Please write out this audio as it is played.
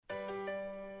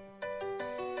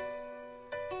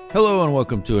Hello and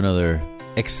welcome to another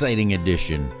exciting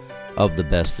edition of the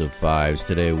Best of Fives.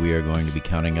 Today we are going to be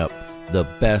counting up the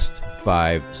best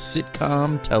 5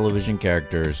 sitcom television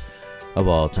characters of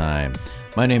all time.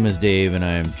 My name is Dave and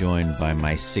I am joined by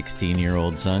my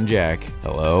 16-year-old son Jack.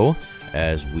 Hello.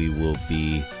 As we will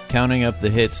be counting up the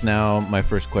hits now, my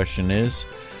first question is,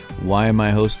 why am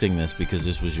I hosting this? Because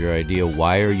this was your idea.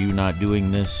 Why are you not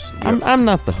doing this? I'm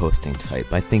not the hosting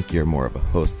type. I think you're more of a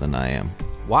host than I am.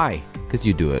 Why? Because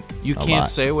you do it. You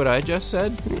can't say what I just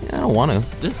said? I don't want to.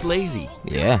 This lazy.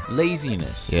 Yeah.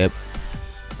 Laziness. Yep.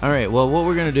 All right, well, what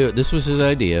we're going to do, this was his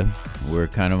idea. We're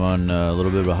kind of on a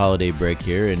little bit of a holiday break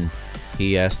here, and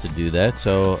he asked to do that,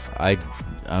 so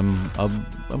I'm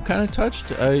kind of touched.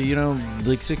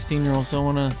 Like 16-year-olds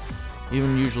don't want to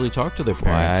even usually talk to their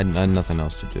Well, I parents. had nothing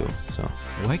else to do, so.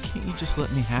 Why can't you just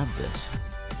let me have this?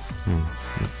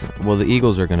 Well, the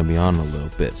Eagles are going to be on in a little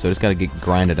bit, so just got to get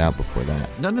grinded out before that.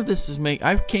 None of this is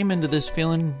I came into this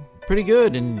feeling pretty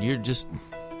good, and you're just...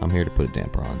 I'm here to put a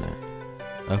damper on that.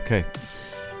 Okay.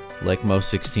 Like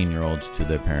most 16-year-olds to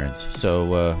their parents.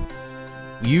 So,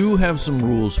 you have some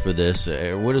rules for this.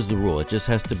 What is the rule? It just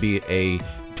has to be a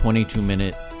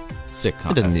 22-minute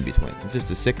sitcom. It doesn't need to be 20. It's just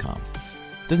a sitcom.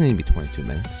 It doesn't need to be 22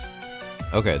 minutes.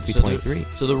 Okay. It could be 23.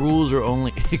 So the rules are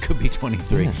only... It could be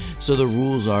 23. Yeah. So the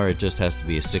rules are it just has to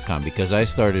be a sitcom. Because I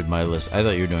started my list... I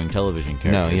thought you were doing television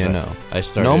characters. No. I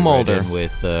started No Mulder. right in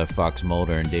with Fox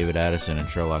Mulder and David Addison and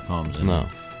Sherlock Holmes. And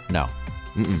No.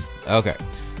 Mm-mm. Okay.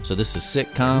 So this is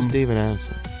sitcom. Who's David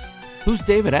Addison? Who's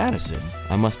David Addison?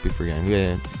 I must be forgetting.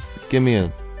 Yeah. Give me a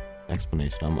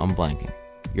explanation. I'm blanking.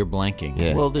 You're blanking.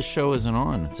 Yeah. Well, this show isn't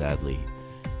on, sadly.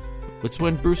 It's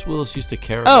when Bruce Willis used to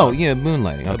care Oh, yeah,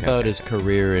 moonlighting. Okay. about his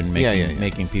career and making Yeah.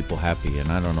 making people happy,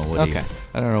 and I don't know what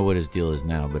I don't know what his deal is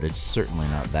now, but it's certainly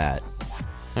not that.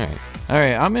 All right. All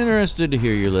right, I'm interested to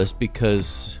hear your list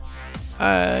because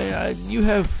I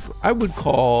would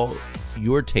call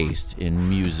your taste in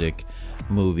music,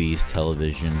 movies,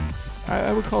 television,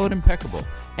 I would call it impeccable.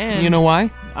 And You know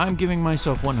why? I'm giving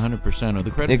myself 100% of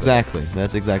the credit. Exactly.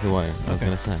 That's exactly why I was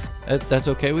going to say. That's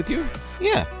okay with you?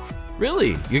 Yeah. Really?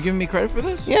 You're giving me credit for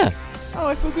this? Yeah. Oh,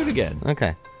 I feel good again.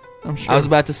 Okay. I'm sure. I was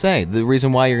about to say, the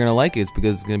reason why you're going to like it is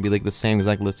because it's going to be like the same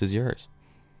exact list as yours.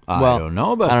 I don't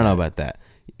know about that.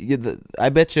 I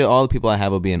bet you all the people I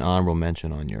have will be an honorable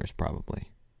mention on yours,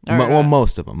 probably. All right, well,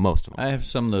 most of them. I have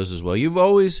some of those as well. You've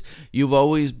always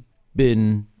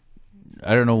been,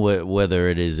 I don't know whether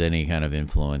it is any kind of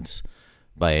influence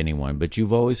by anyone, but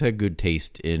you've always had good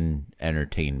taste in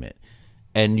entertainment.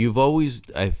 And you've always,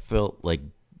 I felt like,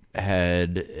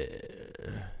 had,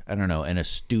 I don't know, an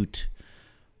astute,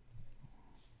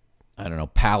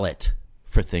 palate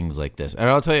for things like this. And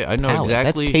I'll tell you, I know Palate,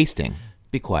 exactly. That's tasting.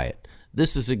 Be quiet.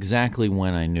 This is exactly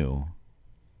when I knew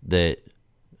that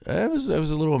I was a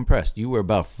little impressed. You were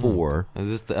about 4. Is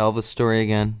this the Elvis story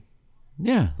again?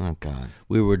 Yeah. Oh, God.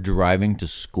 We were driving to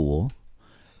school,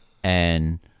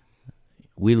 and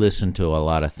we listened to a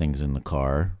lot of things in the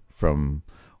car, from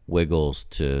Wiggles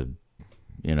to,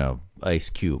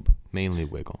 Ice Cube. Mainly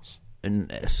Wiggles.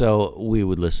 And so we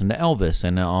would listen to Elvis,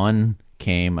 and on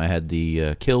came, I had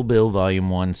the Kill Bill Volume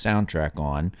 1 soundtrack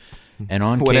on, and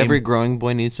on What came, every growing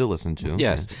boy needs to listen to.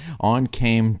 yes, on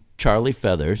came Charlie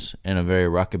Feathers in a very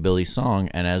rockabilly song,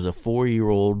 and as a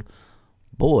 4-year-old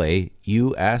boy,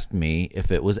 you asked me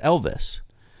if it was Elvis.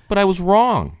 But I was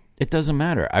wrong. It doesn't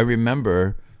matter. I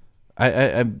remember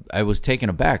I was taken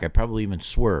aback. I probably even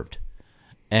swerved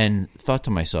and thought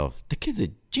to myself, the kid's a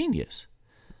genius.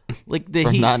 Like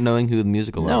For not knowing who the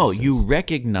musical artist is. you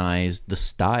recognize the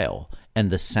style and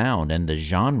the sound and the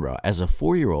genre as a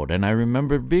 4-year-old, and I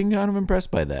remember being kind of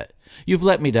impressed by that. You've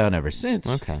let me down ever since.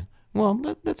 Okay. Well,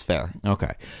 that's fair.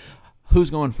 Okay. Who's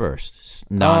going first?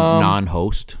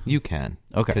 Non-host? You can.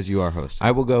 Okay. Because you are hosting.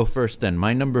 I will go first then.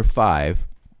 My number 5.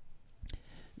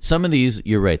 Some of these,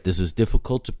 you're right, this is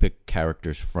difficult to pick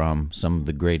characters from some of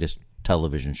the greatest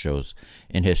television shows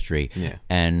in history. Yeah.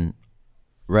 And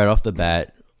right off the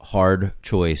bat, hard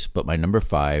choice, but my number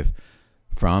 5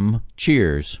 from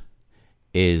Cheers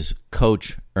is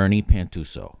Coach Ernie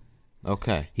Pantuso.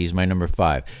 Okay. He's my number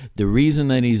 5. The reason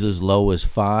that he's as low as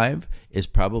 5 is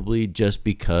probably just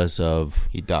because of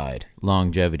He died.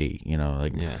 longevity.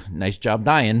 Nice job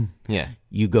dying. Yeah.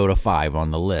 You go to 5 on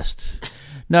the list.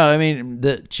 No, I mean,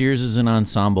 the Cheers is an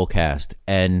ensemble cast,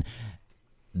 and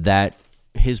that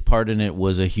his part in it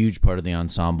was a huge part of the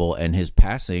ensemble, and his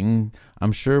passing,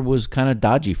 I'm sure, was kind of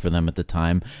dodgy for them at the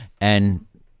time, and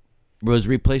was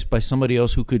replaced by somebody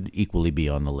else who could equally be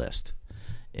on the list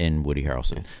in Woody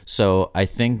Harrelson. So I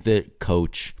think that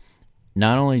Coach,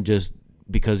 not only just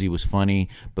because he was funny,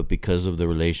 but because of the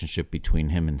relationship between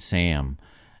him and Sam,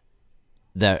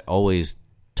 that always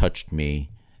touched me.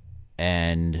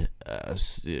 And I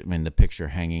mean, the picture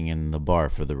hanging in the bar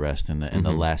for the rest, and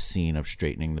the last scene of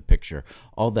straightening the picture,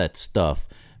 all that stuff,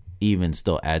 even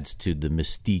still adds to the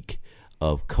mystique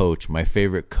of Coach. My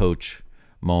favorite Coach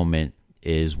moment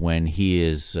is when he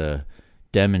is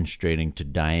demonstrating to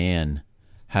Diane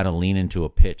how to lean into a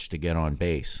pitch to get on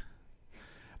base,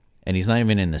 and he's not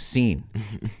even in the scene.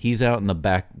 He's out in the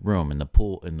back room in the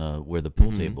pool, where the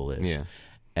pool table is. Yeah.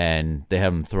 And they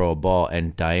have him throw a ball,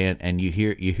 and Diane, and you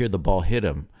hear the ball hit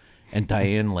him, and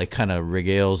Diane like kind of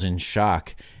regales in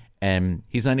shock, and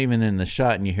he's not even in the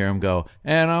shot, and you hear him go,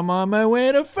 "And I'm on my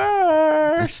way to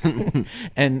first."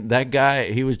 And that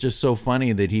guy, he was just so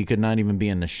funny that he could not even be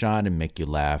in the shot and make you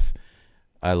laugh.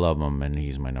 I love him, and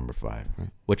he's my number 5.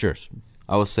 What's yours?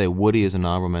 I would say Woody is an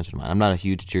honorable mention of mine. I'm not a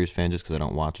huge Cheers fan just because I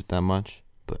don't watch it that much,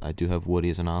 but I do have Woody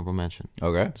as an honorable mention.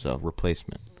 Okay. So,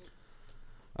 replacement.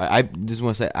 I just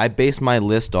want to say, I base my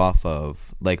list off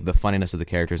of like the funniness of the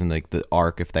characters and like the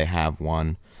arc if they have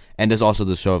one, and there's also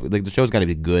the show. Like the show's got to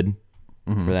be good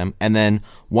for them. And then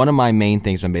one of my main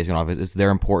things I'm basing it off is their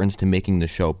importance to making the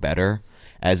show better.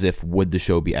 As if would the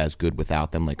show be as good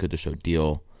without them? Like could the show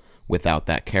deal without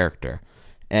that character?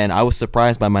 And I was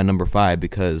surprised by my number 5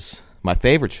 because my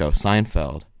favorite show,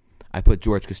 Seinfeld, I put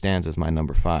George Costanza as my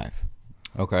number 5.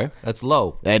 Okay, that's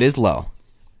low. That is low.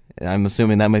 I'm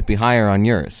assuming that might be higher on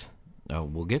yours. Oh,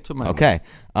 we'll get to my Okay.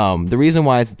 The reason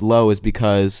why it's low is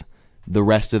because the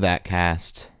rest of that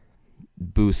cast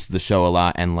boosts the show a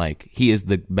lot, and like he is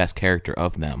the best character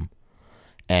of them,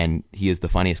 and he is the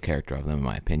funniest character of them in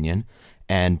my opinion.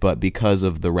 But because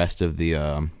of the rest of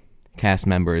the cast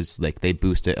members, like they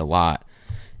boost it a lot,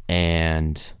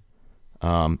 and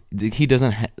he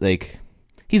doesn't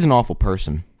he's an awful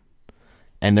person,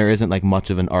 and there isn't like much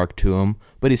of an arc to him,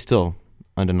 but he's still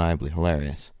undeniably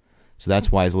hilarious. So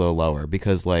that's why he's a little lower,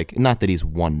 because like not that he's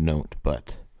one note,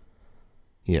 but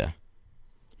yeah,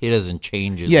 he doesn't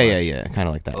change as yeah, kind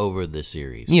of like that over the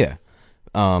series. Yeah.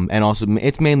 And also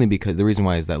it's mainly because the reason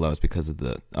why he's that low is because of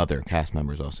the other cast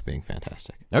members also being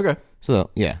fantastic. Okay. So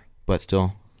yeah, but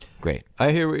still great.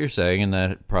 I hear what you're saying, and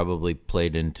that probably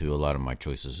played into a lot of my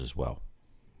choices as well.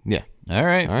 Yeah. All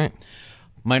right.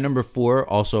 My number 4,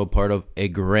 also part of a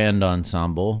grand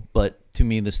ensemble, but to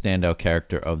me, the standout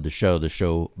character of the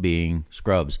show being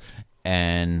Scrubs,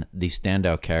 and the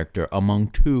standout character among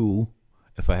 2,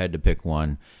 if I had to pick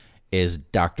one, is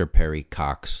Dr. Perry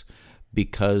Cox,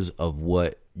 because of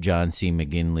what John C.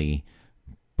 McGinley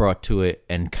brought to it,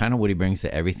 and kind of what he brings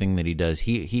to everything that he does.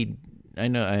 I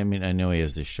know he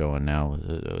has this show on now.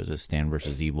 It was a Stan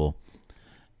versus Evil,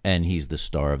 and he's the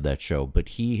star of that show. But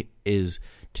he is,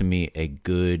 to me, a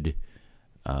good,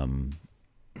 I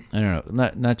don't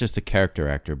know, not just a character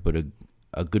actor, but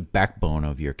a good backbone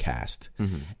of your cast.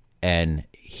 Mm-hmm. And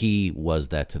he was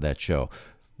that to that show.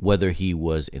 Whether he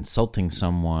was insulting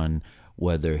someone,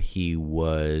 whether he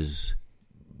was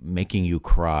making you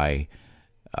cry,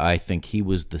 I think he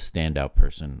was the standout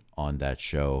person on that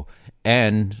show.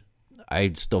 And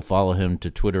I still follow him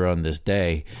to Twitter on this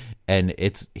day, and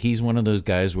he's one of those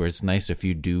guys where it's nice if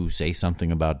you do say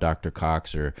something about Dr.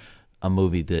 Cox or a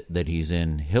movie that he's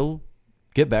in, he'll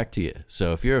get back to you.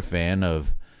 So if you're a fan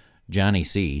of Johnny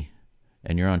C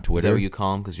and you're on Twitter, is that what you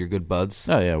call him because you're good buds?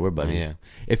 Oh yeah, we're buddies. Yeah.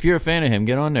 If you're a fan of him,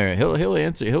 get on there. He'll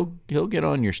answer. He'll get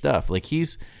on your stuff. Like he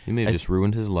may have just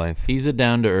ruined his life. He's a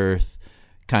down to earth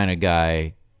kind of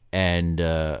guy, and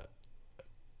I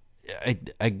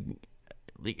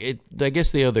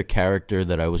guess the other character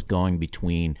that I was going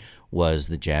between was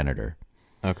the janitor.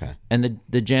 Okay. And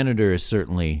the janitor is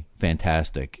certainly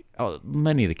fantastic.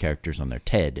 Many of the characters on there,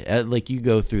 Ted, like you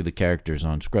go through the characters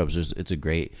on Scrubs, it's a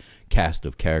great cast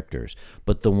of characters.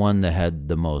 But the one that had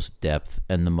the most depth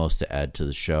and the most to add to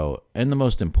the show and the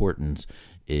most importance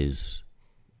is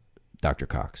Dr.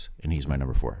 Cox, and he's my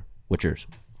number 4. What's yours?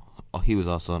 Oh, he was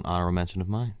also an honorable mention of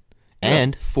mine.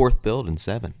 And 4th build in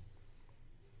 7.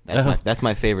 That's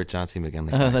my favorite John C.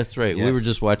 McGinley. That's right. Yes. We were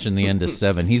just watching the end of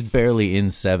 7. He's barely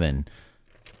in 7.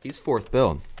 He's 4th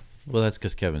build. Well, that's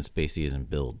because Kevin Spacey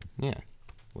isn't billed. Yeah.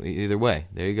 Well, either way,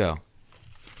 there you go.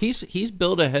 He's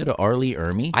billed ahead of Arlie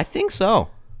Ermey? I think so.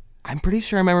 I'm pretty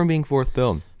sure I remember him being 4th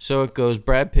build. So it goes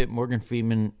Brad Pitt, Morgan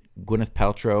Freeman, Gwyneth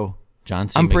Paltrow, John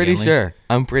C. I'm pretty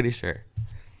McGinley. sure.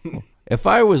 If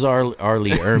I was Arlie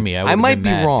Ermey, I would I might be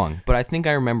mad. wrong, but I think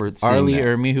I remember seeing Arlie that.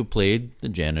 Ermey, who played the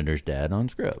janitor's dad on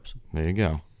Scrubs. There you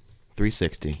go.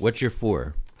 360. What's your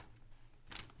 4?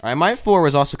 All right, my 4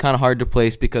 was also kind of hard to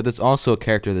place because it's also a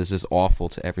character that's just awful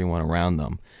to everyone around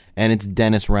them. And it's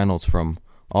Dennis Reynolds from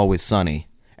Always Sunny.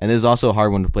 And there's also a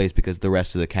hard one to place because the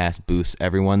rest of the cast boosts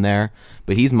everyone there.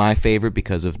 But he's my favorite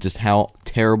because of just how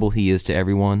terrible he is to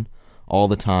everyone all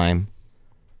the time.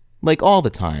 Like, all the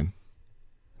time.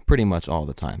 Pretty much all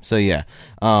the time. So, yeah.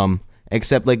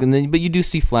 Except, like, but you do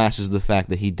see flashes of the fact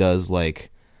that he does,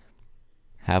 like,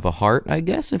 have a heart, I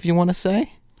guess, if you want to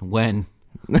say. When?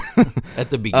 At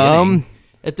the beginning?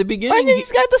 At the beginning? I think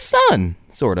he's got the son,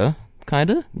 sort of. Kind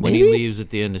of. When he leaves at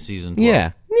the end of season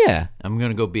 12. Yeah. I'm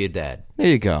going to go be a dad. There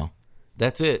you go.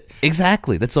 That's it.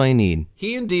 Exactly. That's all you need.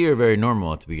 He and Dee are very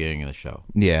normal at the beginning of the show.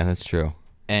 Yeah, that's true.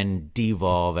 And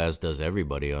devolve, as does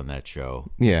everybody on that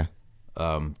show. Yeah.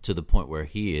 To the point where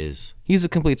he's a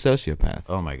complete sociopath.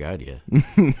 Oh my God,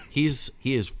 yeah. He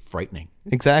is frightening.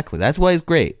 Exactly. That's why he's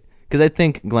great. Because I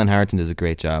think Glenn Howerton does a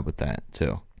great job with that,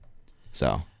 too.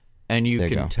 So. And you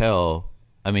can tell,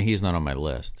 I mean, he's not on my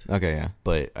list. Okay, yeah.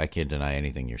 But I can't deny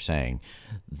anything you're saying.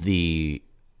 The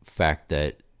fact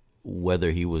that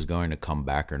whether he was going to come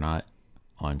back or not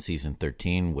on season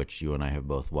 13, which you and I have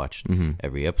both watched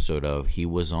every episode of, he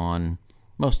was on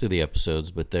most of the episodes,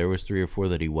 but there was 3 or 4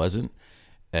 that he wasn't.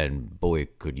 And boy,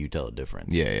 could you tell a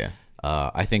difference. Yeah.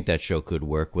 I think that show could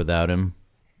work without him.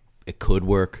 It could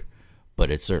work,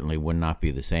 but it certainly would not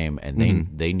be the same. And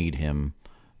they need him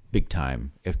big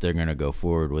time if they're going to go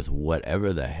forward with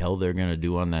whatever the hell they're going to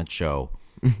do on that show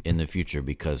in the future,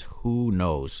 because who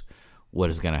knows what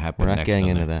is going to happen next. We're not getting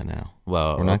into that now.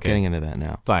 Well, we're not getting into that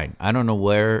now. Fine. I don't know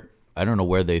where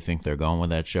they think they're going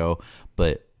with that show,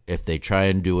 but if they try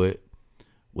and do it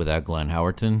without Glenn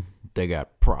Howerton, they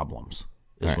got problems.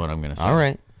 Is what I'm going to say. All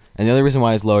right. And the other reason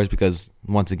why it's lower is because,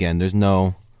 once again, there's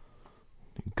no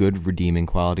good redeeming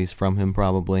qualities from him,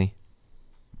 probably.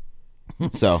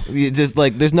 So, just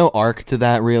like, there's no arc to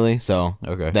that, really. So,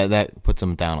 that puts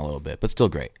him down a little bit, but still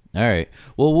great. All right.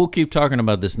 Well, we'll keep talking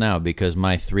about this now because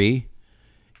my 3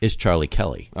 is Charlie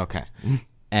Kelly. Okay.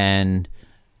 And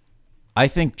I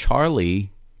think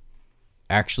Charlie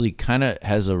actually kind of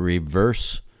has a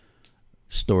reverse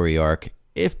story arc,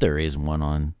 if there is one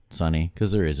on Sonny,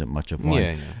 because there isn't much of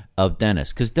one, of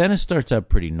Dennis. Because Dennis starts out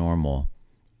pretty normal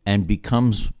and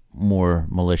becomes more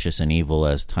malicious and evil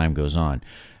as time goes on.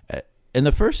 In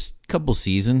the first couple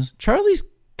seasons, Charlie's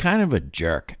kind of a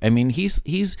jerk. I mean,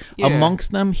 he's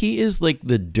amongst them. He is like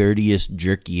the dirtiest,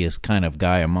 jerkiest kind of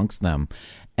guy amongst them.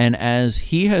 And as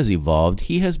he has evolved,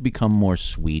 he has become more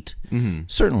sweet.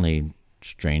 Certainly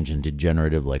strange and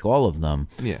degenerative like all of them.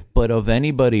 Yeah. But of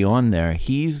anybody on there,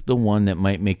 he's the one that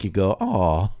might make you go,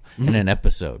 "Aw," in an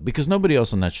episode, because nobody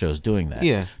else on that show is doing that.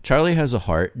 Yeah. Charlie has a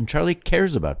heart, and Charlie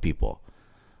cares about people.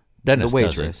 Dennis the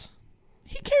waitress. doesn't.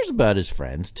 He cares about his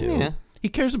friends too. Yeah. He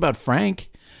cares about Frank.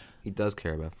 He does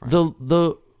care about Frank.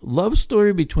 The love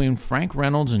story between Frank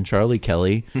Reynolds and Charlie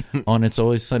Kelly on It's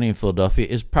Always Sunny in Philadelphia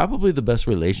is probably the best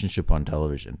relationship on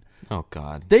television. Oh,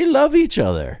 God. They love each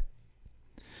other.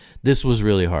 This was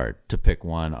really hard to pick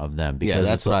one of them. Because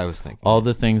that's what I was thinking. All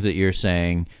the things that you're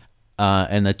saying,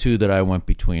 and the 2 that I went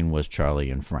between was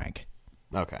Charlie and Frank.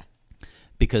 Okay.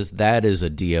 Because that is a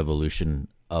de-evolution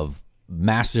of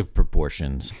massive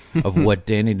proportions of what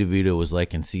Danny DeVito was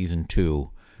like in season 2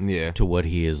 to what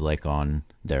he is like on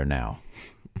there now.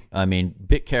 I mean,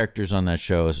 bit characters on that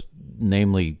show,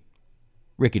 namely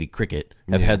Rickety Cricket,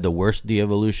 have had the worst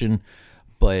de-evolution,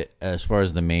 but as far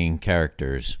as the main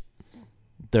characters,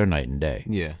 they're night and day.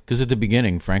 Yeah. Because at the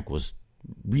beginning, Frank was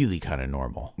really kind of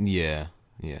normal. Yeah.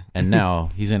 And now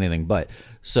he's anything but.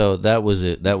 So that was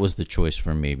it. That was the choice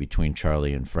for me between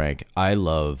Charlie and Frank. I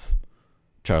love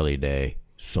Charlie Day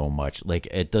so much. Like,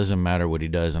 it doesn't matter what he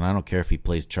does, and I don't care if he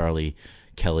plays Charlie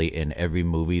Kelly in every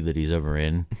movie that he's ever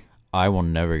in. I will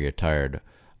never get tired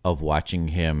of watching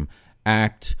him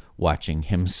act, watching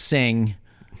him sing,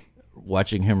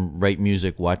 watching him write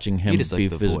music, watching him be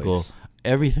physical. Voice.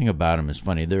 Everything about him is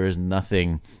funny. There is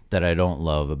nothing that I don't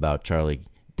love about Charlie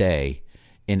Day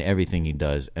in everything he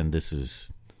does, and this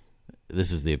is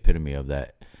the epitome of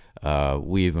that.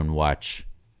 We even watch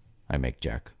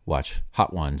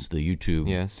Hot Ones, the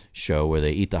YouTube show where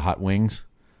they eat the hot wings.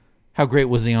 How great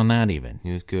was he on that even?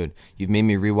 He was good. You've made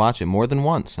me rewatch it more than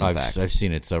once, in fact. I've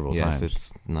seen it several times. Yes,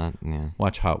 it's not,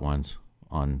 Watch Hot Ones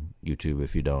on YouTube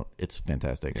if you don't. It's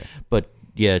fantastic. Yeah. But,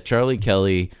 yeah, Charlie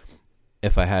Kelly,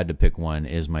 if I had to pick one,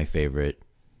 is my favorite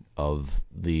of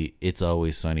the It's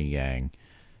Always Sunny gang.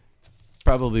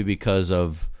 Probably because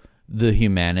of the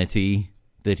humanity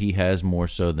that he has more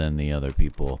so than the other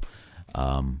people.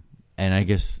 And I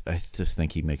guess I just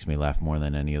think he makes me laugh more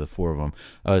than any of the 4 of them.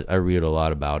 I read a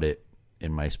lot about it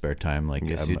in my spare time. Like,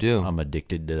 yes, you do. I'm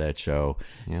addicted to that show.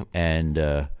 Yep.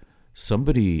 And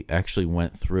somebody actually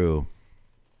went through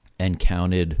and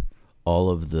counted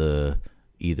all of the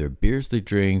either beers they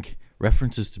drink,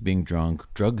 references to being drunk,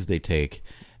 drugs they take,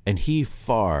 and he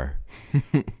far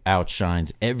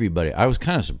outshines everybody. I was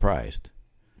kind of surprised.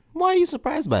 Why are you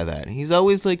surprised by that? He's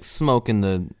always like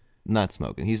not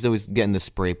smoking. He's always getting the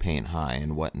spray paint high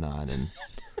and whatnot.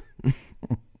 And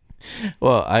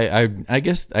well, I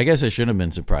guess I shouldn't have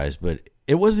been surprised, but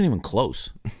it wasn't even close.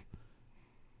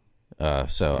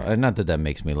 So not that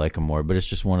makes me like him more, but it's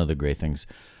just one of the great things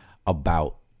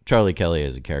about Charlie Kelly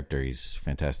as a character. He's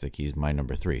fantastic. He's my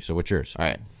number 3. So what's yours? All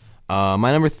right.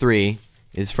 My number 3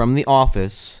 is from The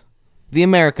Office, the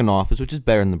American Office, which is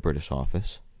better than the British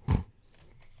Office.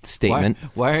 Statement.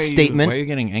 Why are you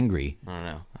getting angry?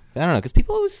 I don't know, because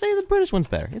people always say the British one's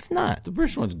better. It's not. The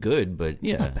British one's good, but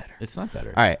it's not better. It's not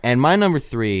better. All right, and my number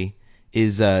 3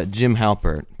 is Jim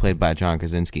Halpert, played by John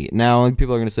Krasinski. Now,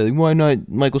 people are going to say, why not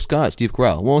Michael Scott, Steve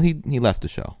Carell? Well, he left the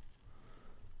show.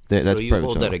 That's so you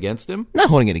hold that against him? Not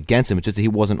holding it against him. It's just that he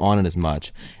wasn't on it as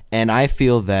much. And I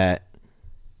feel that,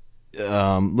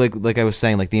 like I was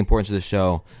saying, like the importance of the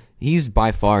show, he's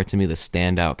by far, to me, the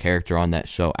standout character on that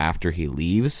show after he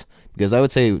leaves. Because I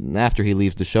would say after he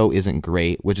leaves, the show isn't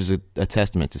great, which is a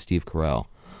testament to Steve Carell.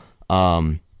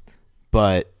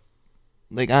 But,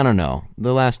 like, I don't know.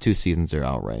 The last 2 seasons are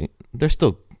all right. They're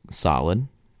still solid.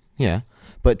 Yeah.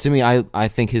 But to me, I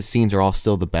think his scenes are all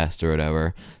still the best or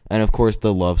whatever. And, of course,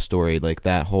 the love story, like,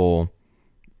 that whole,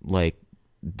 like,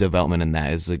 development in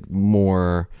that is, like,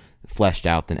 more fleshed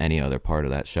out than any other part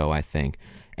of that show, I think.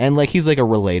 And, like, he's, like, a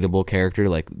relatable character.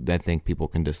 Like, I think people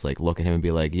can just, like, look at him and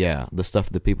be like, yeah, the stuff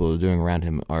that people are doing around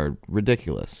him are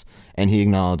ridiculous. And he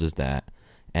acknowledges that.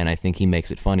 And I think he makes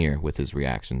it funnier with his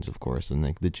reactions, of course, and,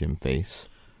 like, the Jim face,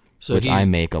 which I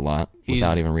make a lot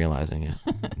without even realizing it.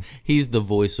 He's the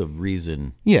voice of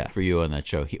reason for you on that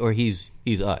show. He's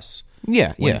us.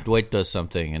 Yeah, when Dwight does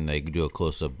something and they do a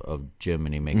close-up of Jim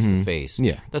and he makes the face,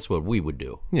 that's what we would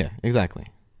do. Yeah, exactly.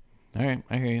 All right,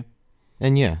 I hear you.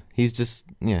 And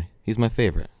he's my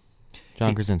favorite.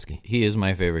 John Krasinski. He is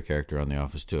my favorite character on The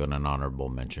Office, too, and an honorable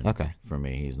mention. Okay. For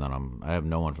me, he's not on. I have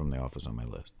no one from The Office on my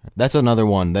list. That's another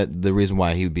one that the reason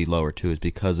why he would be lower, too, is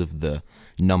because of the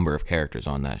number of characters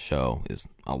on that show is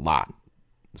a lot.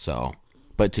 So,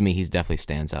 but to me, he definitely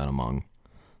stands out among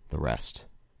the rest.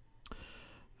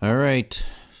 All right.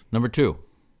 Number 2.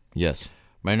 Yes.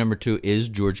 My number 2 is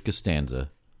George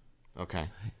Costanza. Okay.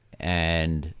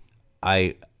 And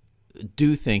I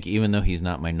do think, even though he's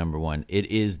not my number 1, it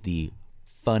is the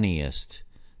funniest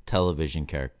television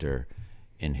character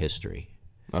in history.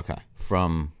 Okay.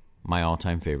 From my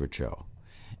all-time favorite show.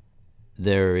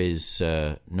 There is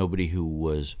nobody who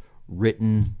was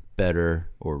written better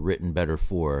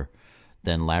for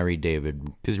than Larry David.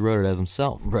 Because he wrote it as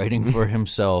himself. Writing for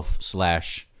himself /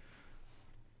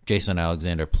 Jason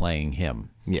Alexander playing him.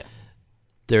 Yeah.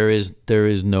 There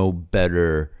is no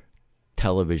better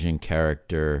television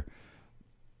character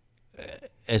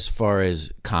as far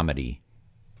as comedy.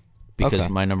 Because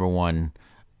my number 1,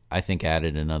 I think,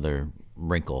 added another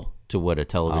wrinkle to what a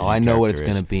television character is. I know what it's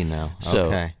going to be now. So,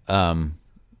 okay.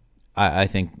 I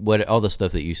think all the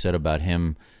stuff that you said about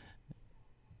him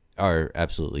are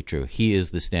absolutely true. He is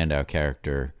the standout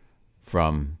character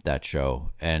from that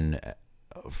show, and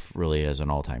really as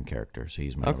an all-time character. So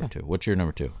he's my number 2. What's your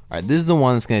number 2? All right, this is the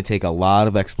one that's going to take a lot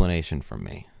of explanation from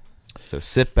me. So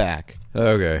sit back.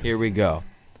 Okay. Here we go.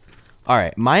 All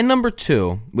right, my number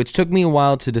 2, which took me a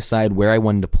while to decide where I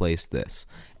wanted to place this.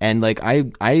 And, like,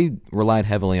 I relied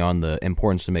heavily on the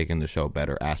importance to making the show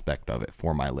better aspect of it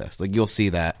for my list. Like, you'll see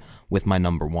that with my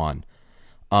number 1.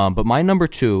 But my number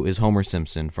 2 is Homer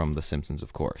Simpson from The Simpsons,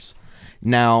 of course.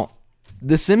 Now,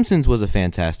 The Simpsons was a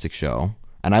fantastic show,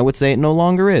 and I would say it no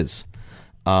longer is.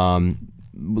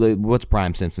 What's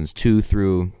Prime Simpsons? 2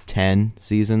 through 10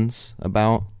 seasons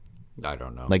about? I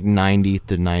don't know. Like 90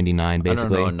 to 99, basically. I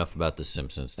don't know enough about The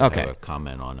Simpsons to have a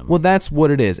comment on them. Well, that's what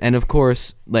it is. And, of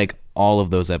course, like, all of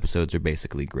those episodes are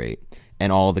basically great.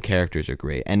 And all the characters are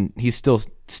great. And he still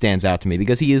stands out to me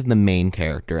because he is the main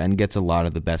character and gets a lot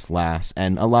of the best laughs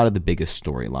and a lot of the biggest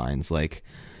storylines, like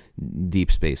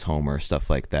Deep Space Homer, stuff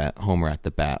like that. Homer at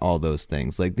the Bat, all those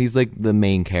things. Like, he's like the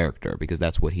main character because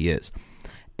that's what he is.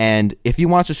 And if you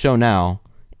watch a show now,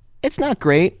 it's not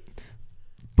great.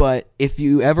 But if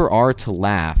you ever are to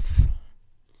laugh,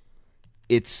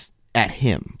 it's at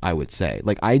him, I would say.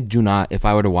 Like, I do not, if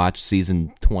I were to watch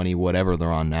season 20, whatever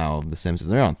they're on now of The Simpsons,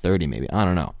 they're on 30 maybe, I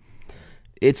don't know.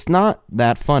 It's not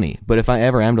that funny, but if I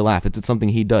ever am to laugh, it's something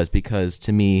he does because,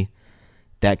 to me,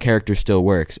 that character still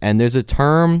works. And there's a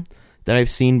term that I've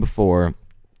seen before.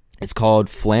 It's called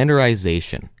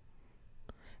Flanderization.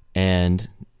 And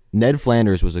Ned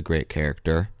Flanders was a great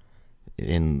character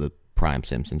in the Prime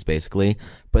Simpsons, basically.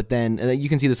 But then you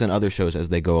can see this in other shows as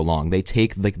they go along. They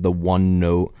take like the one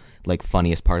note, like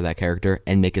funniest part of that character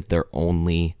and make it their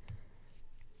only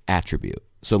attribute.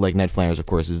 So like Ned Flanders, of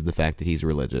course, is the fact that he's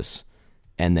religious.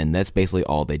 And then that's basically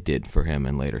all they did for him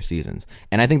in later seasons.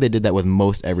 And I think they did that with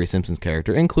most every Simpsons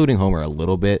character, including Homer a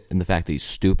little bit, in the fact that he's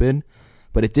stupid.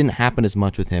 But it didn't happen as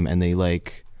much with him, and they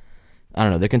like, I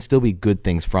don't know, there can still be good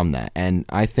things from that. And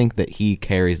I think that he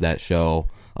carries that show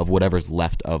of whatever's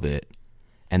left of it,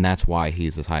 and that's why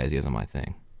he's as high as he is on my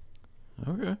thing.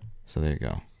 Okay. So there you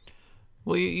go.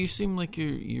 Well, you seem like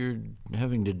you're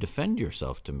having to defend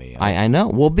yourself to me. I know.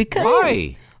 Well, because...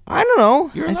 Why? I don't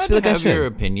know. You're I allowed feel to like have your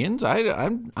opinions.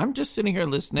 I'm just sitting here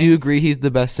listening. Do you agree he's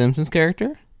the best Simpsons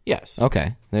character? Yes.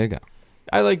 Okay, there you go.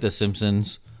 I like The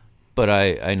Simpsons, but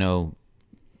I know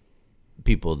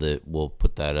people that will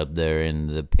put that up there in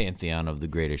the pantheon of the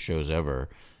greatest shows ever.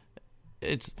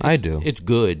 I do. It's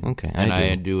good. Okay, and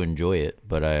I I do enjoy it,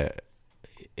 but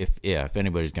if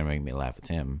anybody's gonna make me laugh, it's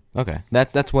him. Okay,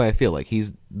 that's why I feel like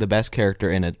he's the best character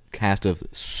in a cast of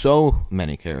so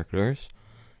many characters.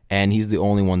 And he's the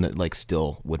only one that like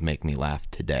still would make me laugh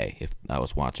today if I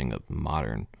was watching a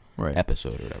modern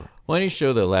episode or whatever. Well, any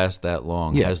show that lasts that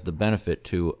long has the benefit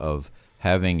too of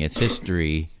having its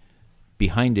history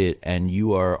behind it, and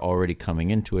you are already coming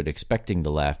into it expecting to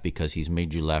laugh because he's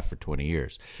made you laugh for 20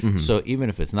 years. Mm-hmm. So even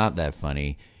if it's not that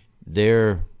funny,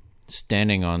 they're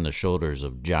standing on the shoulders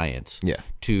of giants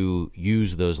to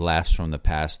use those laughs from the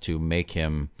past to make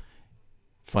him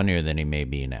funnier than he may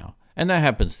be now. And that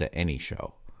happens to any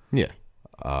show. Yeah.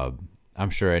 I'm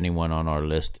sure anyone on our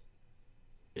list,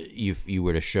 if you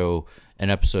were to show an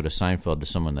episode of Seinfeld to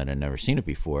someone that had never seen it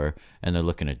before and they're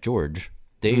looking at George,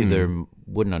 they either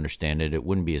wouldn't understand it, it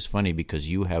wouldn't be as funny because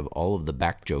you have all of the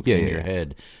back jokes in your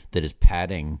head that is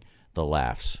padding the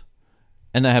laughs.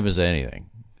 And that happens to anything.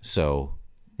 So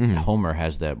Homer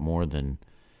has that more than...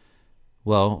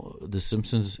 Well, The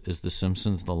Simpsons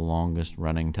the longest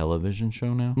running television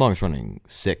show now? Longest running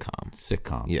sitcom.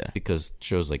 Sitcom. Yeah. Because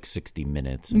shows like 60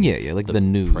 Minutes. Yeah, like the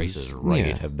news. Price is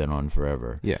Right have been on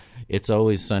forever. Yeah. It's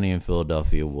Always Sunny in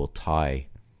Philadelphia will tie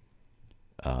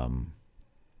The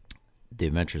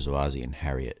Adventures of Ozzie and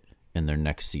Harriet in their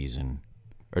next season.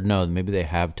 Or no, maybe they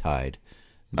have tied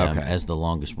them as the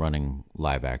longest running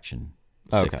live action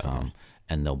sitcom. Okay.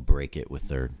 And they'll break it with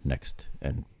their next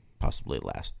and possibly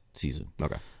last season.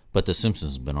 Okay. But The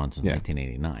Simpsons has been on since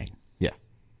 1989. Yeah.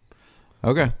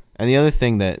 Okay. And the other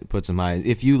thing that puts in mind,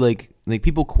 if you like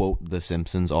people quote The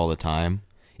Simpsons all the time.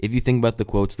 If you think about the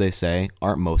quotes they say,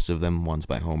 aren't most of them ones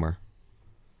by Homer?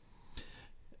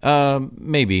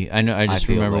 Maybe. I know. I just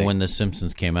remember when The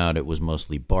Simpsons came out, it was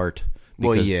mostly Bart.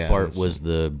 Because Bart was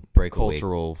the breakaway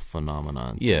cultural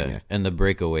phenomenon. Yeah, and the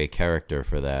breakaway character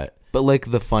for that. But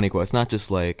like the funny quotes, not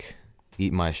just like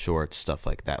 "eat my shorts," stuff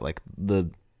like that. Like the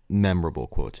memorable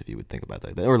quotes, if you would think about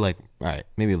that, or like, all right,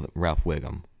 maybe Ralph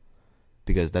Wiggum,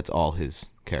 because that's all his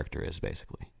character is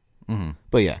basically. Mm-hmm.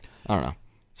 But yeah, I don't know.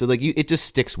 So like, it just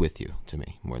sticks with you to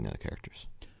me more than the other characters.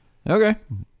 Okay.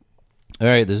 All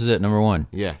right, this is it. Number one.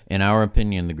 Yeah. In our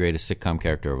opinion, the greatest sitcom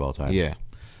character of all time. Yeah.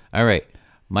 All right.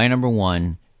 My number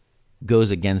one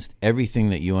goes against everything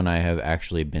that you and I have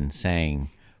actually been saying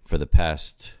for the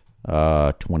past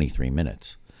 23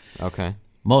 minutes. Okay.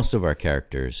 Most of our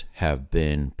characters have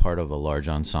been part of a large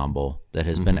ensemble that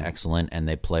has been excellent, and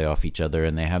they play off each other,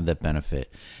 and they have that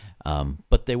benefit.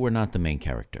 But they were not the main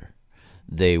character.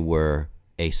 They were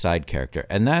a side character.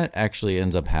 And that actually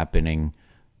ends up happening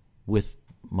with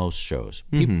most shows.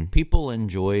 People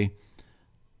enjoy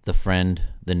the friend,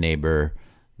 the neighbor,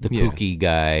 the kooky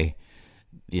guy.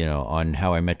 You know, on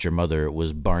How I Met Your Mother, it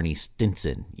was Barney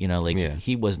Stinson. You know, like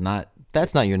he was not...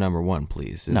 That's not your number one,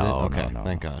 please, is no, it? Okay, no,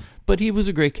 thank God. But he was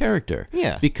a great character.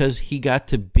 Yeah. Because he got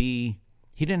to be...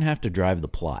 He didn't have to drive the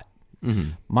plot.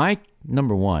 My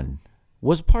number one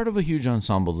was part of a huge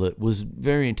ensemble that was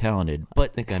very talented,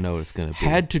 but I think I know what it's going to be.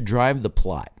 Had to drive the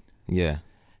plot. Yeah.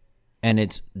 And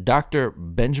it's Dr.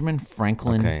 Benjamin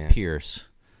Franklin Pierce,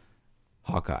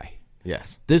 Hawkeye.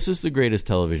 Yes. This is the greatest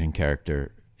television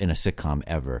character in a sitcom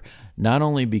ever. Not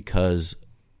only because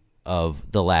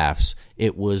of the laughs,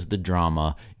 it was the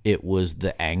drama, it was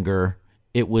the anger,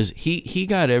 it was he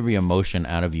got every emotion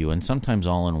out of you, and sometimes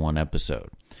all in one episode.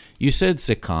 You said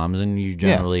sitcoms, and you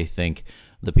generally think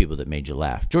the people that made you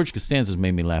laugh. George Costanza's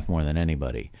made me laugh more than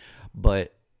anybody,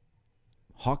 but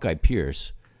Hawkeye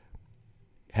Pierce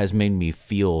has made me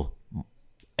feel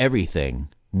everything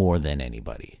more than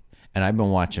anybody. And I've been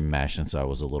watching MASH since I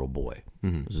was a little boy.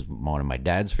 This is one of my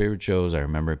dad's favorite shows. I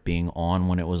remember it being on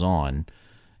when it was on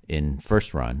in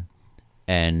first run,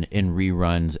 and in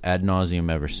reruns ad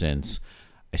nauseum ever since.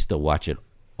 I still watch it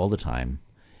all the time.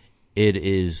 It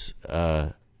is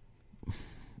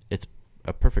it's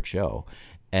a perfect show,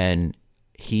 and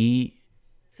he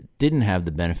didn't have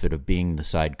the benefit of being the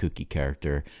side kooky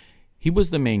character. He was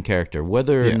the main character.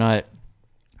 Whether or not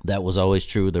that was always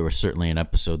true, there was certainly an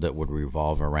episode that would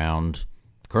revolve around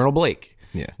Colonel Blake,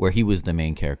 where he was the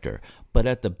main character. But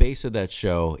at the base of that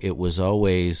show, it was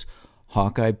always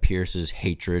Hawkeye Pierce's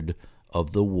hatred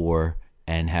of the war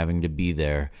and having to be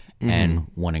there and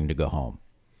wanting to go home.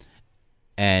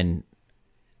 And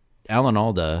Alan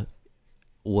Alda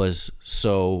was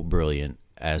so brilliant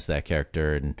as that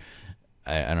character, and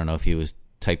I don't know if he was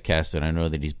typecasted. I know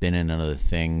that he's been in other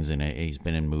things, and he's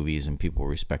been in movies, and people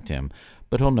respect him,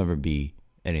 but he'll never be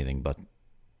anything but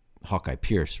Hawkeye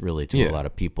Pierce, really, to a lot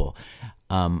of people.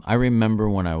 I remember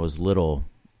when I was little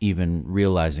even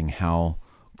realizing how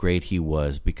great he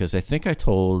was, because I think I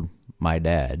told my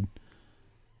dad,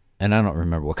 and I don't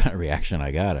remember what kind of reaction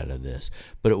I got out of this,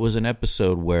 but it was an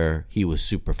episode where he was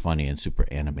super funny and super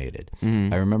animated.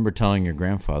 I remember telling your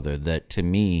grandfather that, to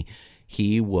me,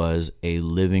 he was a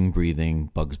living,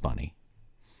 breathing Bugs Bunny.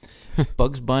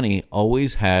 Bugs Bunny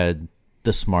always had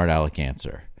the smart aleck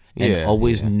answer and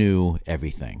always knew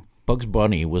everything. Bugs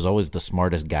Bunny was always the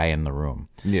smartest guy in the room.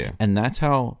 Yeah. And that's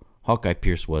how Hawkeye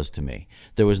Pierce was to me.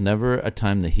 There was never a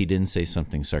time that he didn't say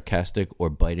something sarcastic or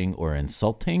biting or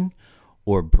insulting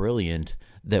or brilliant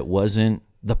that wasn't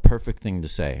the perfect thing to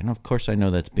say. And of course, I know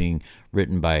that's being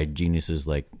written by geniuses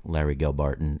like Larry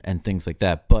Gelbart and things like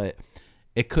that, but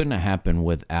it couldn't have happened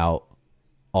without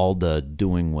Alda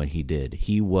doing what he did.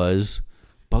 He was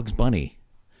Bugs Bunny.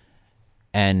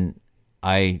 And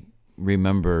I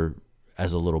remember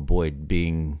as a little boy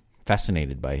being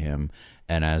fascinated by him,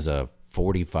 and as a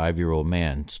 45-year-old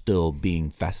man still being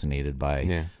fascinated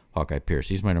by Hawkeye Pierce.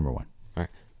 He's my number one. All right.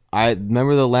 I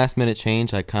remember the last-minute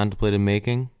change I contemplated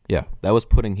making. Yeah. That was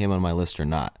putting him on my list or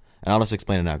not. And I'll just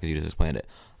explain it now because you just explained it.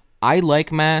 I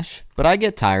like MASH, but I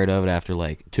get tired of it after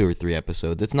like 2 or 3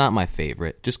 episodes. It's not my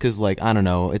favorite, just because, like, I don't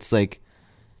know. It's like,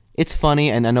 it's funny,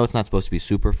 and I know it's not supposed to be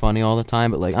super funny all the time,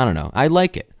 but, like, I don't know. I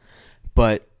like it.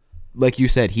 But like you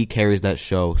said, he carries that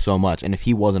show so much, and if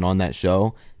he wasn't on that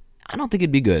show, I don't think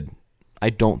it'd be good. I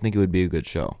don't think it would be a good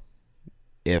show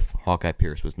if Hawkeye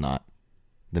Pierce was not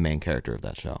the main character of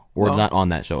that show, or not on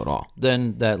that show at all.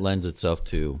 Then that lends itself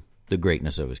to the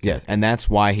greatness of his character. Yeah, and that's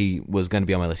why he was going to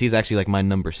be on my list. He's actually like my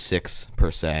number 6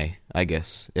 per se, I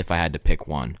guess, if I had to pick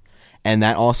one. And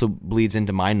that also bleeds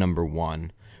into my number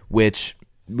 1, which,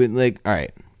 like, all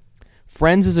right,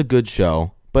 Friends is a good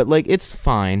show, but, like, it's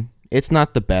fine. It's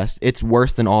not the best. It's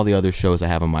worse than all the other shows I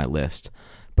have on my list.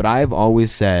 But I've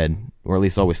always said, or at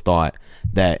least always thought,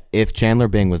 that if Chandler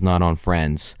Bing was not on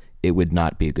Friends, it would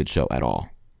not be a good show at all.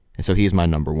 And so he's my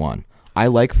number 1. I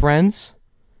like Friends,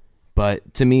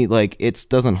 but to me, like, it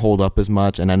doesn't hold up as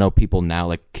much. And I know people now,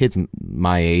 like kids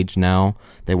my age now,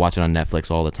 they watch it on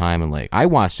Netflix all the time. And, like, I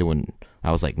watched it when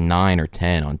I was like 9 or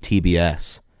 10 on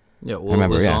TBS. Yeah, well,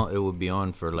 it would be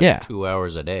on for like 2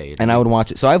 hours a day. And I would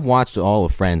watch it. So I've watched all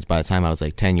of Friends by the time I was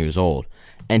like 10 years old.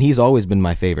 And he's always been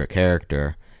my favorite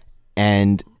character.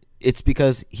 And it's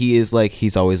because he is like,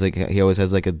 he always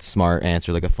has like a smart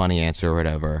answer, like a funny answer or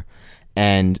whatever.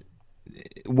 And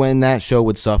when that show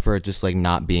would suffer just like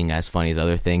not being as funny as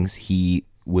other things, he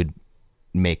would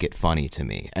make it funny to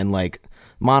me. And like,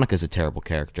 Monica's a terrible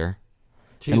character.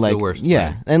 She's the worst.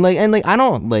 Yeah. And like I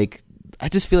don't like, I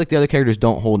just feel like the other characters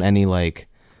don't hold any like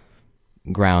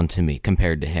ground to me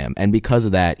compared to him. And because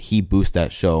of that, he boosts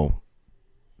that show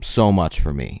so much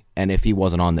for me. And if he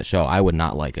wasn't on that show, I would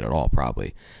not like it at all,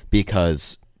 probably,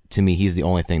 because to me, he's the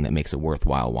only thing that makes it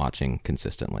worthwhile watching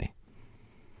consistently.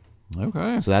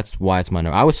 Okay. So that's why it's my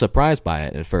number. I was surprised by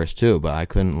it at first too, but I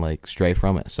couldn't like stray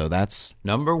from it. So that's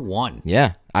number 1.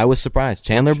 Yeah, I was surprised.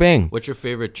 Chandler Bing. What's your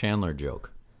favorite Chandler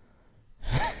joke?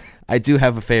 I do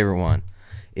have a favorite one.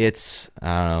 It's,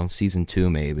 I don't know, season 2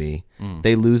 maybe.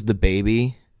 They lose the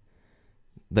baby.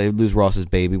 They lose Ross's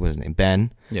baby. What's his name?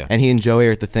 Ben. Yeah. And he and Joey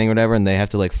are at the thing or whatever, and they have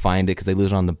to like find it because they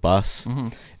lose it on the bus. Mm-hmm.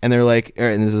 And they're like,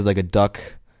 and this is like a duck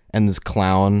and this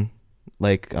clown,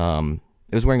 like,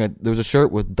 it was wearing there was a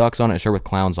shirt with ducks on it, a shirt with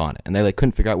clowns on it, and they like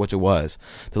couldn't figure out which it was.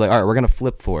 They're like, all right, we're gonna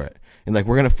flip for it, and like,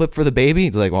 we're gonna flip for the baby.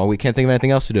 It's like, well, we can't think of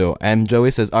anything else to do. And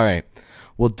Joey says, all right,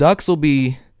 well, ducks will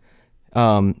be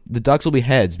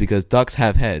heads because ducks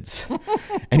have heads.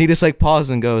 And he just like pauses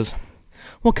and goes,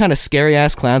 what kind of scary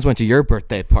ass clowns went to your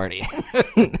birthday party?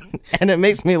 And it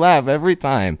makes me laugh every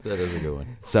time. That is a good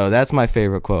one. So that's my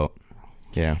favorite quote.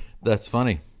 Yeah, that's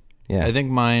funny. Yeah, I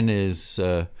think mine is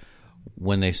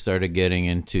when they started getting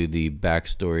into the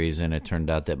backstories, and it turned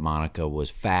out that Monica was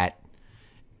fat.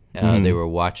 They were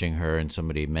watching her, and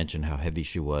somebody mentioned how heavy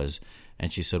she was,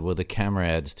 And she said, well, the camera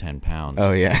adds 10 pounds.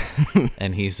 Oh, yeah.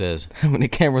 And he says, how many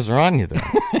cameras are on you, though?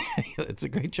 it's a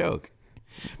great joke.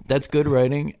 That's good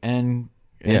writing and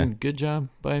good job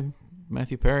by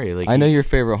Matthew Perry. Like, I know your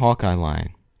favorite Hawkeye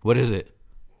line. What is it?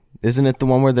 Isn't it the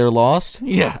one where they're lost?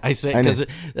 Yeah, I say, because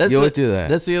you always do that.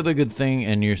 That's the other good thing,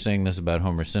 and you're saying this about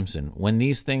Homer Simpson. When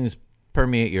these things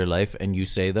permeate your life and you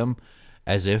say them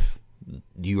as if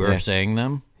you are saying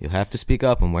them. You'll have to speak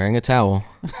up. I'm wearing a towel.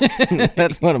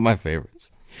 That's one of my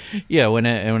favorites. Yeah,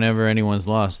 whenever anyone's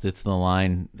lost, it's the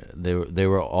line, they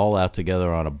were all out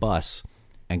together on a bus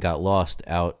and got lost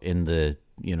out in the,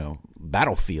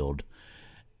 battlefield.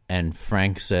 And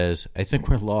Frank says, I think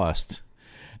we're lost.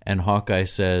 And Hawkeye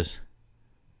says,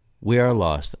 we are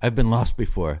lost. I've been lost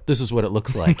before. This is what it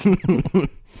looks like.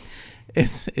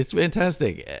 It's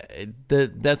fantastic.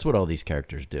 That's what all these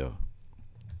characters do.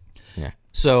 Yeah.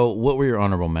 So what were your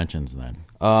honorable mentions then?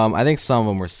 I think some of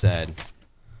them were said.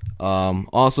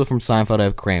 Also from Seinfeld, I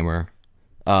have Kramer.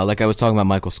 Like I was talking about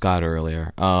Michael Scott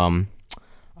earlier. I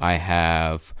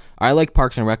like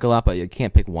Parks and Rec a lot, but you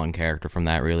can't pick one character from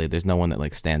that really. There's no one that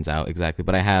like stands out exactly.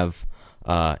 But I have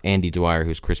Andy Dwyer,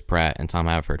 who's Chris Pratt, and Tom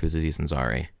Haverford, who's Aziz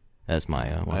Ansari. That's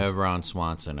my ones. I have Ron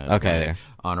Swanson as okay,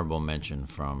 honorable mention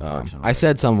from Parks and Rec. I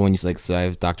said some when you like, so I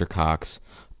have Dr. Cox,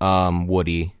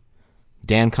 Woody,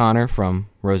 Dan Connor from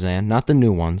Roseanne. Not the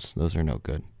new ones; those are no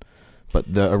good.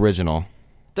 But the original.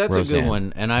 That's Roseanne. A good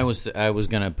one, and I was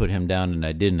gonna put him down, and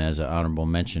I didn't as an honorable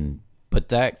mention. But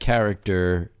that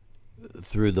character,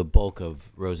 through the bulk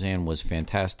of Roseanne, was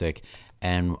fantastic.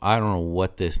 And I don't know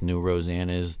what this new Roseanne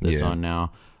is that's on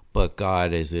now, but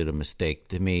God, is it a mistake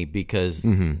to me because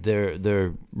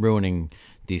they're ruining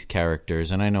these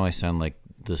characters. And I know I sound like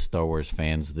the Star Wars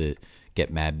fans that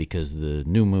get mad because the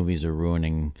new movies are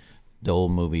ruining the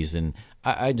old movies, and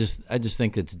I just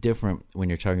think it's different when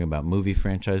you're talking about movie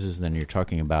franchises than you're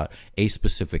talking about a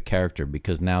specific character,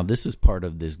 because now this is part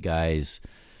of this guy's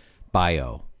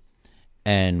bio,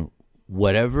 and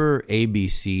whatever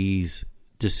ABC's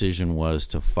decision was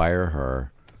to fire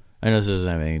her, I know this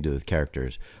doesn't have anything to do with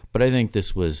characters, but I think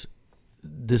this was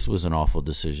an awful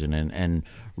decision and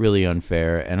really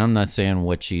unfair. And I'm not saying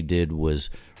what she did was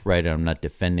right. I'm not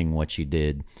defending what she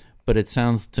did, but it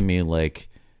sounds to me like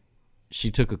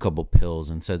she took a couple pills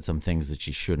and said some things that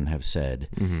she shouldn't have said,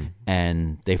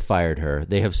 and they fired her.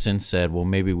 They have since said, well,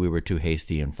 maybe we were too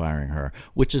hasty in firing her,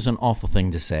 which is an awful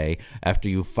thing to say after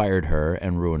you fired her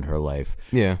and ruined her life.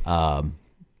 Yeah.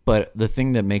 But the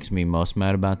thing that makes me most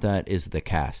mad about that is the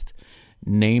cast,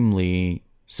 namely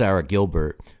Sarah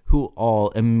Gilbert, who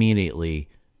all immediately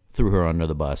threw her under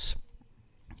the bus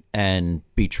and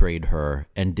betrayed her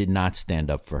and did not stand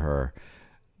up for her.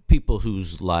 People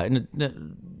whose lives,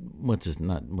 what's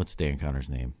Dan Connor's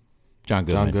name? John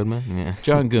Goodman. John Goodman. Yeah.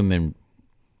 John Goodman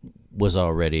was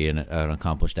already an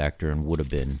accomplished actor and would have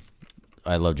been.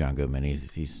 I love John Goodman.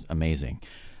 He's amazing.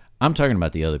 I'm talking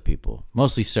about the other people,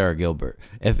 mostly Sarah Gilbert.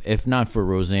 If not for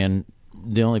Roseanne,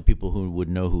 the only people who would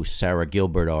know who Sarah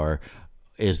Gilbert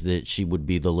is that she would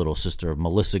be the little sister of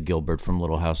Melissa Gilbert from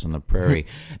Little House on the Prairie.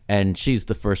 And she's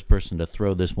the first person to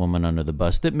throw this woman under the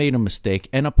bus that made a mistake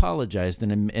and apologized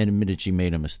and admitted she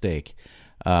made a mistake.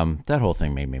 That whole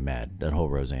thing made me mad, that whole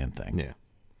Roseanne thing. Yeah.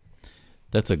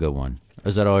 That's a good one.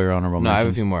 Is that all your honorable mentions? No, I have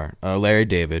a few more. Larry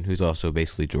David, who's also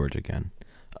basically George again.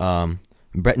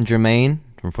 Brett and Jermaine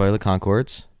from Flight of the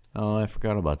Conchords. Oh, I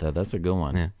forgot about that. That's a good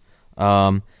one. Yeah.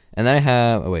 And then I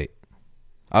have... Oh, wait.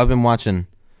 I've been watching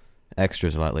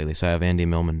extras a lot lately, so I have Andy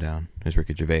Millman down, who's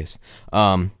Ricky Gervais.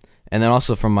 And then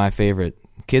also from my favorite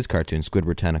kids cartoon,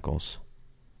 Squidward Tentacles,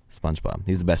 SpongeBob.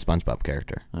 He's the best SpongeBob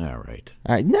character. All right.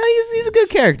 No, he's a good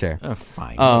character.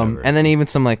 Fine. And then even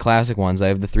some like classic ones. I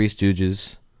have the Three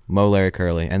Stooges, Moe, Larry,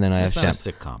 Curly, and then I have That's Shemp.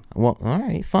 not a sitcom. Well, all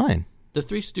right, fine. The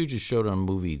Three Stooges showed on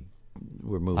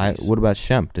were movies. What about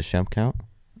Shemp? Does Shemp count?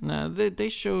 No, they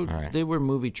showed. Right. They were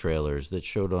movie trailers that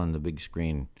showed on the big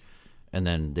screen, and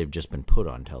then they've just been put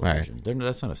on television. Right.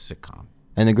 That's not a sitcom.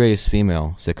 And the greatest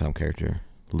female sitcom character,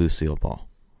 Lucille Ball.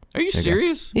 Are you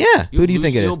serious? Yeah. Who do you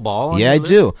think it is? Lucille Ball on Yeah, I your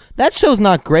list? do. That show's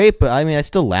not great, but I mean, I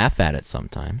still laugh at it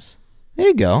sometimes. There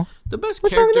you go. The best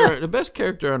What's wrong with character. that? The best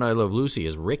character on I Love Lucy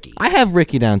is Ricky. I have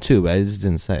Ricky down too, but I just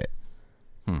didn't say it.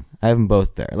 I have them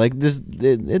both there. Like this,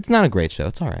 it's not a great show.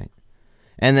 It's all right.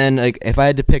 And then, like, if I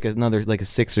had to pick another, like a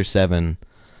 6 or 7,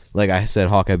 like I said,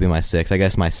 Hawkeye would be my 6. I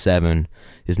guess my 7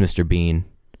 is Mr. Bean,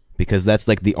 because that's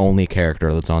like the only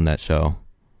character that's on that show.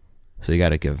 So you got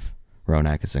to give Rowan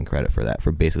Atkinson credit for that,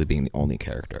 for basically being the only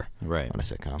character Right. on a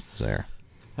sitcom. So there.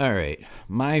 All right.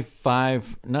 My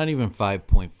 5, not even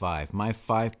 5.5, my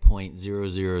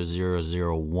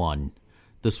 5.00001.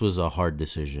 This was a hard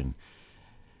decision.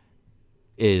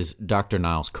 is Dr.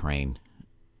 Niles Crane.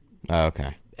 Oh,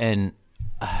 okay. And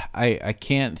I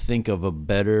can't think of a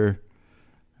better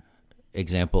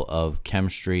example of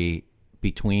chemistry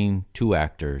between two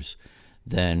actors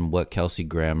than what Kelsey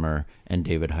Grammer and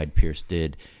David Hyde Pierce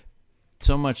did.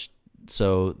 So much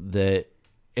so that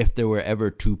if there were ever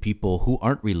two people who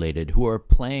aren't related, who are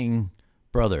playing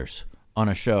brothers on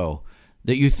a show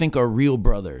that you think are real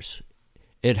brothers,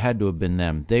 it had to have been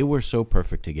them. They were so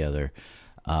perfect together.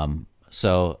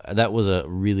 So that was a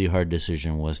really hard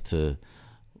decision, was to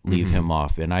leave him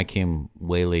off. And I came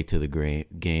way late to the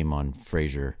game on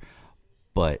Frasier.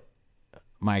 But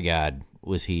my God,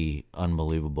 was he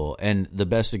unbelievable. And the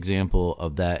best example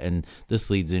of that, and this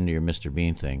leads into your Mr.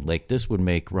 Bean thing, like this would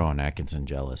make Rowan Atkinson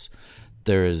jealous.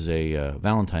 There is a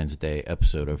Valentine's Day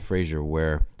episode of Frasier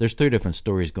where there's 3 different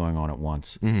stories going on at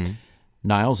once.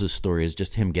 Niles' story is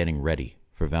just him getting ready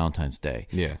for Valentine's Day.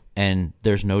 Yeah. And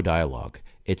there's no dialogue.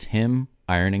 It's him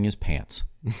ironing his pants.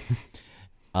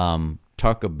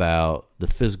 Talk about the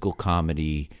physical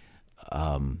comedy,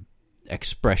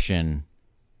 expression.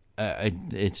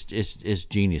 It's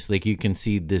genius. Like, you can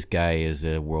see this guy is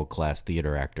a world-class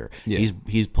theater actor. Yeah.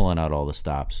 He's pulling out all the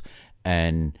stops.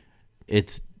 And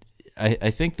I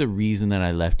think the reason that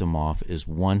I left him off is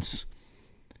once,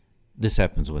 this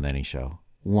happens with any show,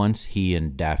 once he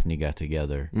and Daphne got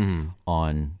together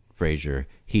on Frasier,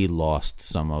 he lost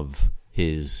some of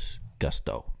his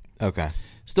gusto. Okay.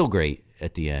 Still great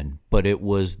at the end, but it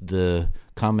was the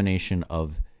combination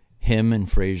of him and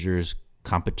Frasier's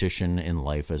competition in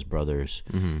life as brothers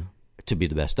to be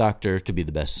the best doctor, to be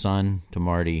the best son to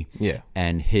Marty,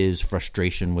 and his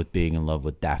frustration with being in love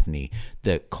with Daphne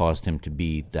that caused him to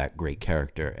be that great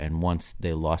character. And once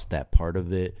they lost that part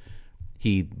of it,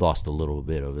 he lost a little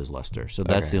bit of his luster. So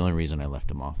that's the only reason I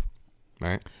left him off.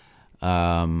 Right.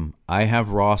 I have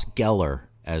Ross Geller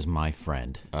as my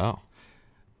friend. Oh.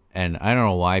 And I don't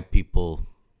know why people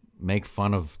make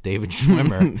fun of David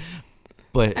Schwimmer,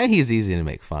 but And he's easy to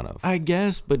make fun of. I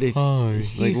guess, but Like,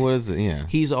 what is it? Yeah.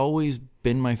 He's always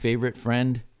been my favorite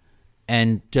friend,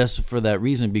 and just for that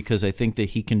reason, because I think that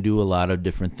he can do a lot of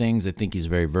different things. I think he's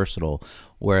very versatile,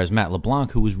 whereas Matt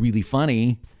LeBlanc, who was really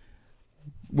funny,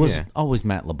 was always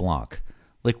Matt LeBlanc.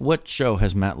 Like, what show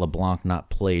has Matt LeBlanc not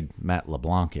played Matt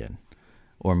LeBlanc in?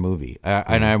 Or movie.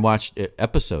 And I watched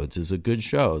episodes. It's a good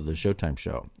show, the Showtime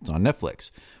show. It's on Netflix.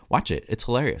 Watch it. It's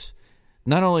hilarious.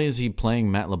 Not only is he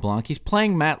playing Matt LeBlanc, he's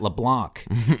playing Matt LeBlanc.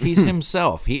 He's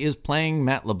himself. He is playing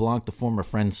Matt LeBlanc, the former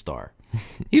Friends star.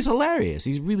 He's hilarious.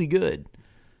 He's really good.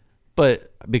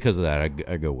 But because of that,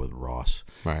 I go with Ross.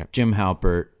 Right. Jim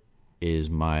Halpert is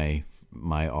my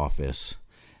office.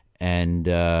 And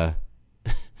the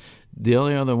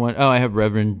only other one, I have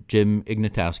Reverend Jim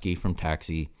Ignatowski from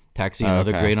Taxi.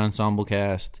 Another great ensemble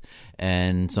cast,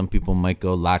 and some people might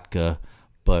go Latka,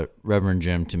 but Reverend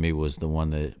Jim to me was the one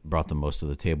that brought the most to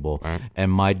the table. Right.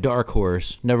 And my dark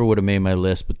horse, never would have made my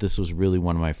list, but this was really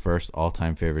one of my first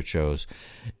all-time favorite shows,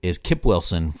 is Kip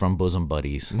Wilson from Bosom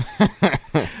Buddies.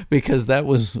 Because that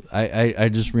was, I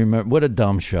just remember, what a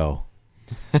dumb show.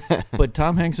 But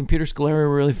Tom Hanks and Peter Scolari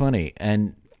were really funny,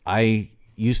 and I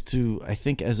used to, I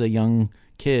think as a young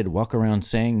kid, walk around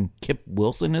saying Kip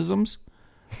Wilsonisms.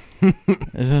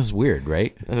 That's weird,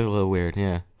 right? That's a little weird,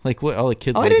 yeah. Like, what all the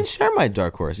kids... I didn't share my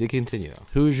dark horse. You continue.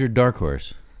 Who is your dark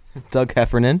horse? Doug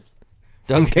Heffernan.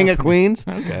 Doug King of Queens.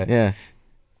 Okay. Yeah.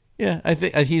 Yeah, I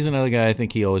think he's another guy. I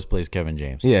think he always plays Kevin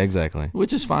James. Yeah, exactly.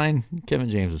 Which is fine.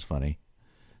 Kevin James is funny.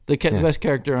 The best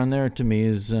character on there to me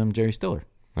is Jerry Stiller.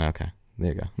 Okay.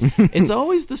 There you go. It's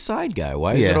always the side guy.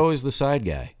 Why is it always the side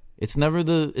guy? It's never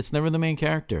the main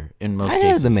character in most cases. I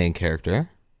had the main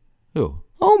character. Who?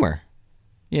 Homer.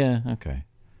 Yeah, okay.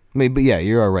 I mean, but yeah,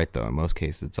 you are right though. In most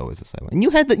cases, it's always the side one. And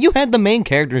you had the main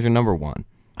character as your number one.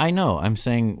 I know. I'm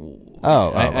saying.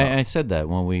 I said that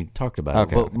when we talked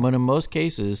about it. But in most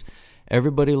cases,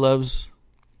 everybody loves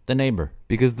the neighbor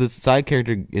because the side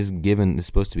character is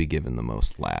supposed to be given the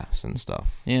most laughs and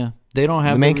stuff. Yeah, they don't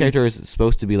have the main character is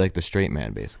supposed to be like the straight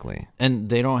man, basically, and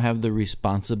they don't have the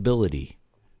responsibility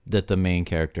that the main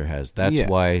character has. That's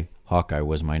why Hawkeye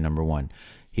was my number one.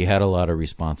 He had a lot of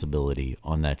responsibility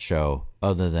on that show,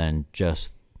 other than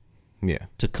just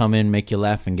to come in, make you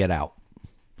laugh, and get out.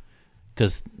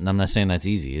 Because I'm not saying that's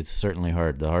easy. It's certainly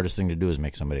hard. The hardest thing to do is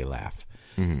make somebody laugh.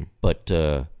 Mm-hmm. But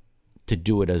to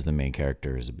do it as the main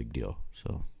character is a big deal.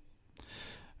 So,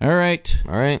 all right.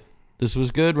 This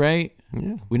was good, right?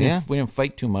 Yeah. We didn't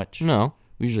fight too much. No.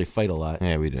 We usually fight a lot.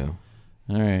 Yeah, we do.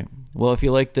 All right. Well, if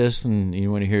you like this and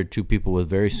you want to hear two people with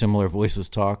very similar voices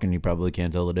talk and you probably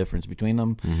can't tell the difference between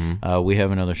them, we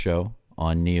have another show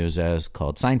on Neo Zaz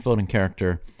called Seinfeld in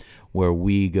Character, where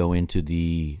we go into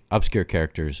the obscure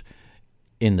characters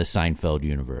in the Seinfeld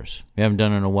universe. We haven't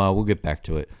done it in a while. We'll get back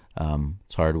to it.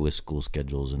 It's hard with school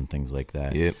schedules and things like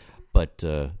that. Yep. But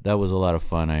that was a lot of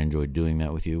fun. I enjoyed doing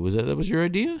that with you. That was your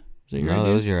idea?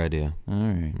 That was your idea. All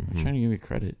right. I'm trying to give you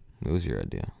credit. It was your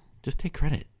idea. Just take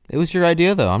credit. It was your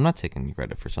idea, though. I'm not taking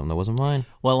credit for something that wasn't mine.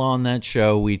 Well, on that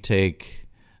show, we take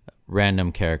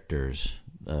random characters,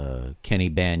 Kenny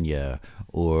Banya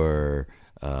or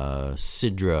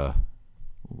Sidra,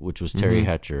 which was Terry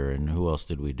Hatcher, and who else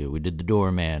did we do? We did the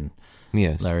Doorman,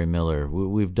 Larry Miller.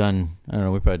 We've done, I don't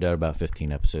know, we probably did about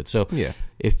 15 episodes. So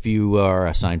if you are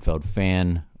a Seinfeld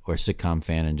fan or a sitcom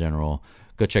fan in general,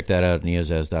 go check that out at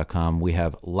neozaz.com. We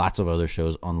have lots of other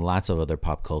shows on lots of other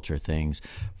pop culture things,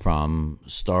 from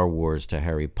Star Wars to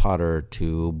Harry Potter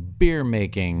to beer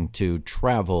making to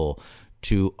travel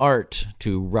to art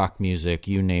to rock music,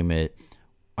 you name it.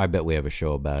 I bet we have a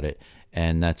show about it.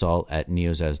 And that's all at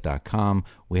neozaz.com.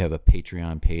 We have a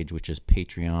Patreon page, which is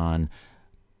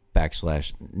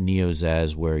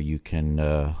Patreon.com/neozaz, where you can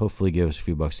hopefully give us a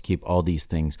few bucks to keep all these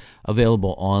things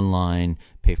available online,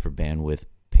 pay for bandwidth,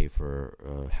 pay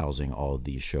for housing all of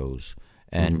these shows.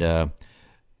 And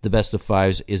The Best of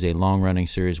Fives is a long-running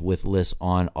series with lists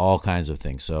on all kinds of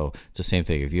things. So it's the same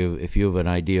thing. If you have an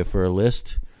idea for a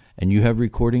list and you have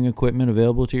recording equipment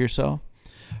available to yourself,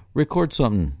 record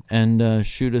something and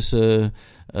shoot us a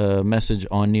message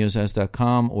on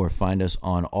neozaz.com or find us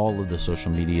on all of the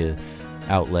social media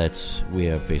outlets. We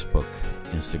have Facebook,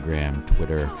 Instagram,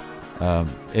 Twitter.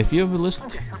 If you have a list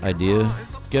idea,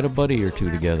 get a buddy or two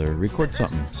together, record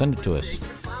something, send it to us.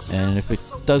 And if it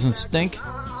doesn't stink,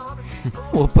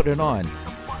 we'll put it on.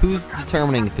 Who's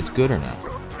determining if it's good or not?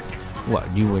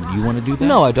 What, you want to do that?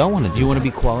 No, I don't want to do that. Do you want to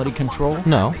be quality control?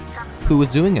 No. Who was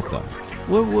doing it, though?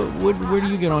 Where do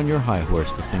you get on your high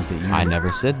horse to think that you... I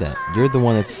never said that. You're the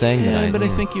one that's saying that. But I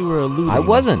think you were alluding. I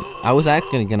wasn't. I was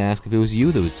actually going to ask if it was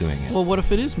you that was doing it. Well, what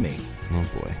if it is me? Oh,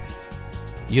 boy.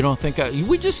 You don't think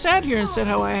we just sat here and said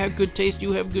how I have good taste,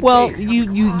 you have good taste. Well, you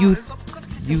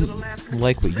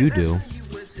like what you do.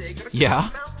 Yeah.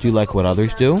 Do you like what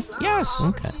others do? Yes.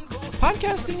 Okay.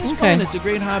 Podcasting is fun. It's a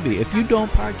great hobby. If you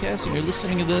don't podcast and you're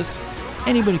listening to this,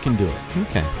 anybody can do it.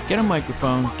 Okay. Get a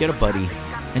microphone, get a buddy,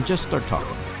 and just start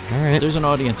talking. All right. There's an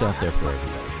audience out there for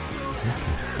everybody.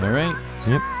 Okay. All right?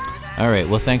 Yep. All right.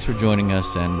 Well, thanks for joining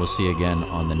us, and we'll see you again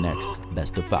on the next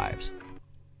Best of Fives.